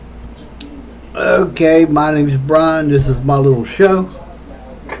Okay, my name is Brian. This is my little show.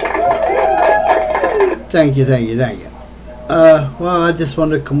 Thank you. Well, I just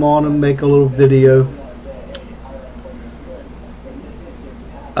wanted to come on and make a little video.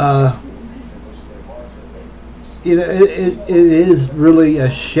 It is really a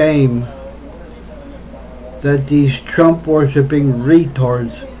shame that these Trump worshipping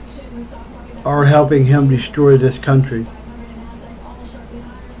retards are helping him destroy this country.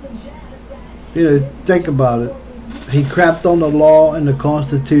 Think about it. He crapped on the law and the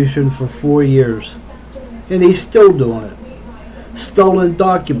Constitution for 4 years, and he's still doing it. Stolen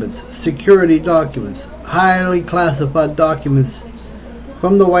documents, security documents, highly classified documents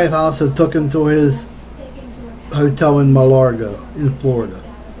from the White House and took him to his hotel in Mar-a-Lago in Florida.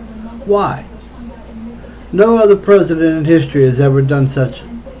 Why? No other president in history has ever done such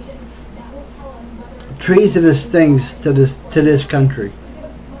treasonous things to this country.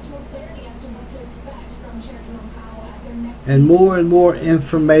 And more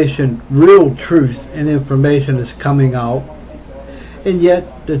information, real truth and information is coming out. And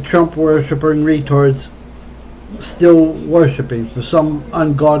yet the Trump worshipping retards still worshiping for some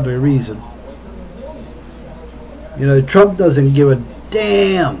ungodly reason. Trump doesn't give a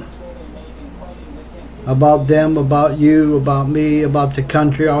damn about them, about you, about me, about the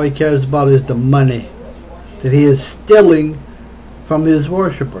country. All he cares about is the money that he is stealing from his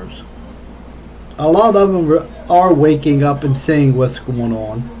worshippers. A lot of them are waking up and seeing what's going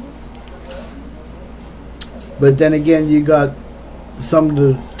on. But then again, you got some of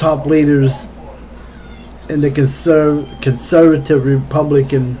the top leaders in the conservative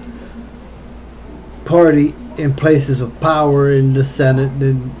Republican Party in places of power in the Senate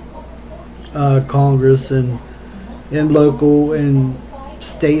and Congress and in local and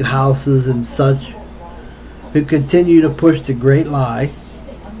state houses and such, who continue to push the great lie,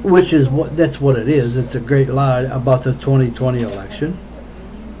 which is that's what it is. It's a great lie about the 2020 election.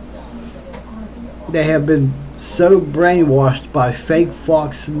 They have been so brainwashed by fake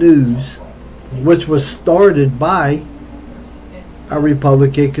Fox News, which was started by a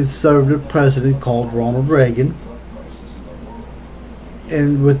Republican conservative president called Ronald Reagan,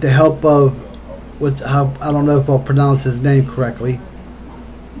 and with the help of, I don't know if I'll pronounce his name correctly,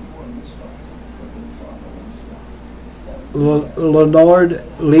 Leonard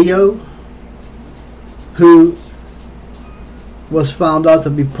Leo, who was found out to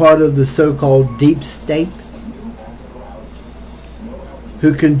be part of the so-called deep state,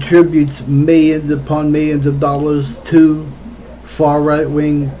 who contributes millions upon millions of dollars to far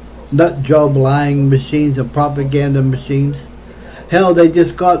right-wing nut job lying machines and propaganda machines. Hell, they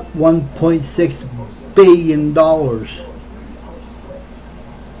just got $1.6 billion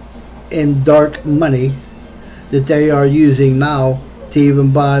in dark money that they are using now to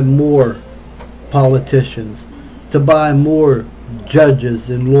even buy more politicians, to buy more judges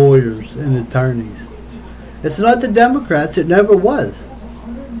and lawyers and attorneys. It's not the Democrats. It never was.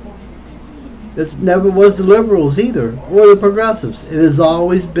 It never was the liberals either, or the progressives. It has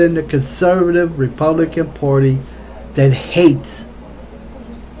always been the conservative Republican Party that hates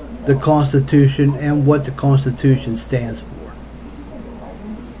the Constitution and what the Constitution stands for.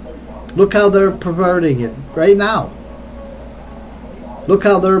 Look how they're perverting it right now. Look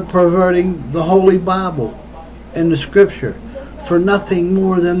how they're perverting the Holy Bible and the Scripture for nothing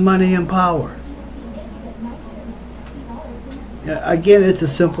more than money and power. Again, it's a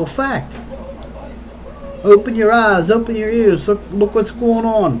simple fact. Open your eyes, open your ears, look what's going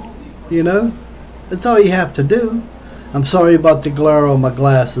on. That's all you have to do. I'm sorry about the glare on my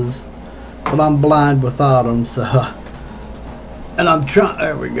glasses, but I'm blind without them, so. And I'm trying,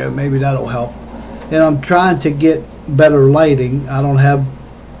 there we go, maybe that'll help. And I'm trying to get better lighting. I don't have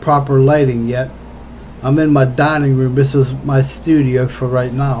proper lighting yet. I'm in my dining room. This is my studio for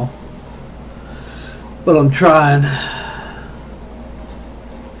right now. But I'm trying.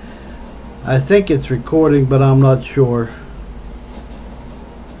 I think it's recording, but I'm not sure.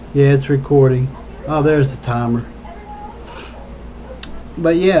 Yeah, it's recording. Oh, there's the timer.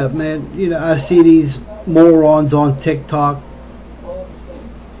 But yeah, man, I see these morons on TikTok.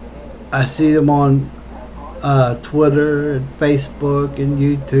 I see them on Twitter and Facebook and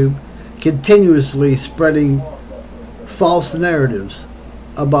YouTube, continuously spreading false narratives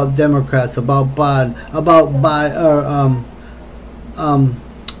about Democrats, about Biden, about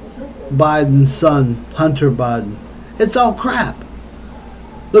Biden's son, Hunter Biden. It's all crap.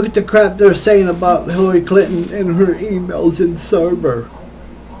 Look at the crap they're saying about Hillary Clinton and her emails in Cerber.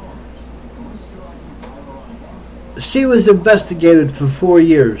 She was investigated for 4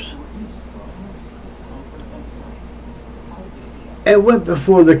 years. It went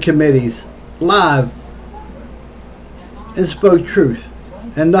before the committees live and spoke truth,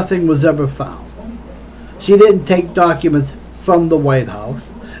 and nothing was ever found. She didn't take documents from the White House.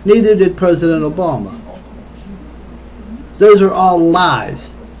 Neither did President Obama. Those are all lies,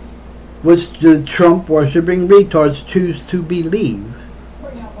 which the Trump-worshipping retards choose to believe.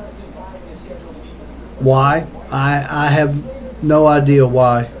 Why? I have no idea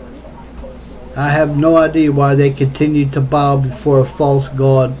why. I have no idea why they continue to bow before a false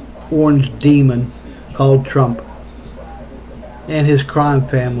god, orange demon called Trump and his crime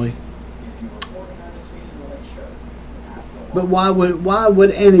family. But why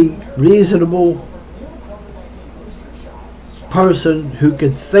would any reasonable person who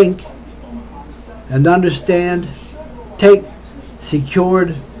could think and understand take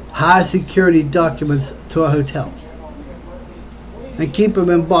secured, high security documents to a hotel and keep them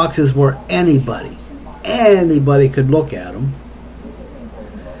in boxes where anybody could look at them?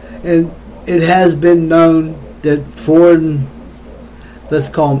 And it has been known that foreign, let's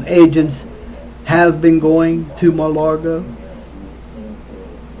call them agents, have been going to Mar-a-Lago.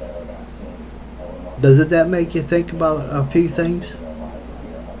 Doesn't that make you think about a few things?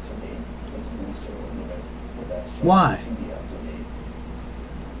 Why?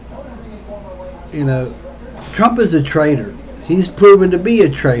 You know, Trump is a traitor. He's proven to be a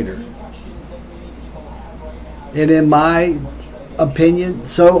traitor. And in my opinion,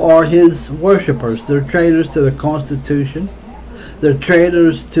 so are his worshippers. They're traitors to the Constitution. They're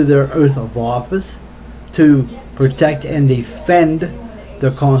traitors to their oath of office to protect and defend the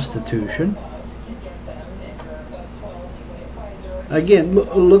Constitution. Again,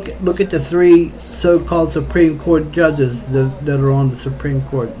 look at the three so-called Supreme Court judges that are on the Supreme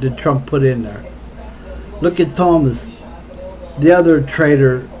Court that Trump put in there. Look at Thomas, the other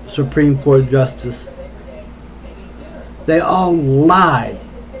traitor Supreme Court justice. They all lied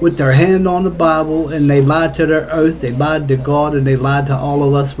with their hand on the Bible, and they lied to their oath, they lied to God, and they lied to all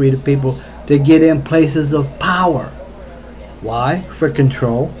of us, we the people, to get in places of power. Why? For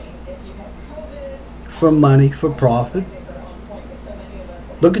control, for money, for profit.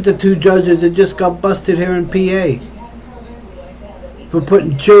 Look at the two judges that just got busted here in PA for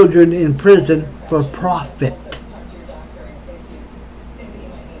putting children in prison for profit.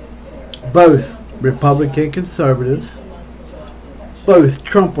 Both Republican conservatives, both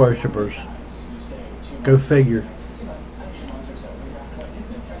Trump worshippers. Go figure.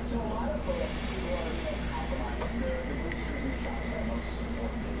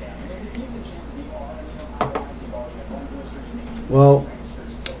 Well,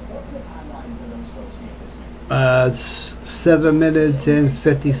 it's 7 minutes and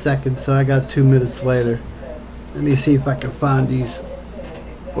 50 seconds, so I got 2 minutes later. Let me see if I can find these.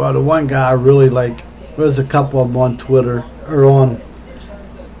 Well, the one guy I really like, there's a couple of them on Twitter or on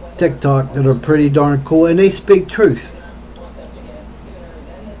TikTok that are pretty darn cool, and they speak truth.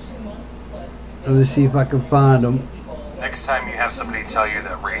 Let me see if I can find them. Next time you have somebody tell you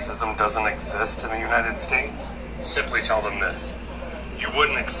that racism doesn't exist in the United States, simply tell them this. You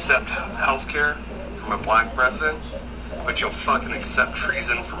wouldn't accept healthcare from a black president, but you'll fucking accept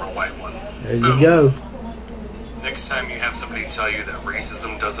treason from a white one. There you go. Next time you have somebody tell you that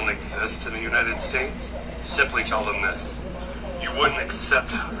racism doesn't exist in the United States, simply tell them this. You wouldn't accept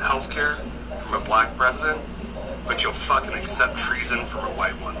healthcare from a black president, but you'll fucking accept treason from a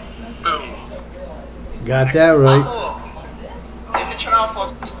white one. Boom. Got that right.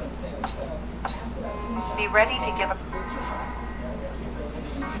 Be ready to give a...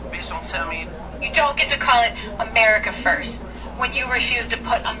 Bitch, don't tell me. You don't get to call it America first when you refuse to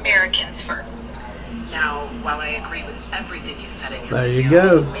put Americans first. Now, while I agree with everything you said in your There you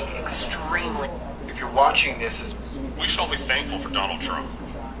go. Extremely. If you're watching this, we should all be thankful for Donald Trump.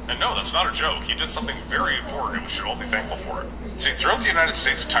 And no, that's not a joke. He did something very important, and we should all be thankful for it. See, throughout the United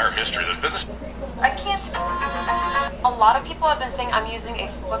States' entire history, there's been this... I can't... A lot of people have been saying I'm using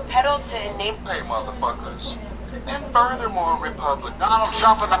a foot pedal to enable... Hey, motherfuckers. And furthermore, Republicans. Donald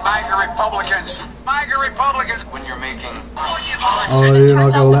Trump and the MAGA Republicans. MAGA Republicans. When you're making... Oh, you're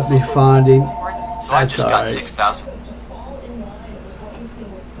not going to let me find him. So I just got 6,000.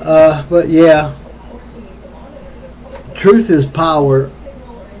 But yeah. Truth is power.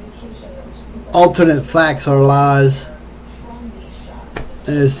 Alternate facts are lies.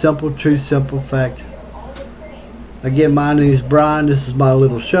 And it's simple truth, simple fact. Again, my name is Brian. This is my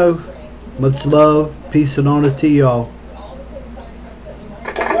little show. Much love, peace, and honor to y'all.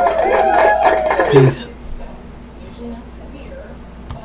 Peace.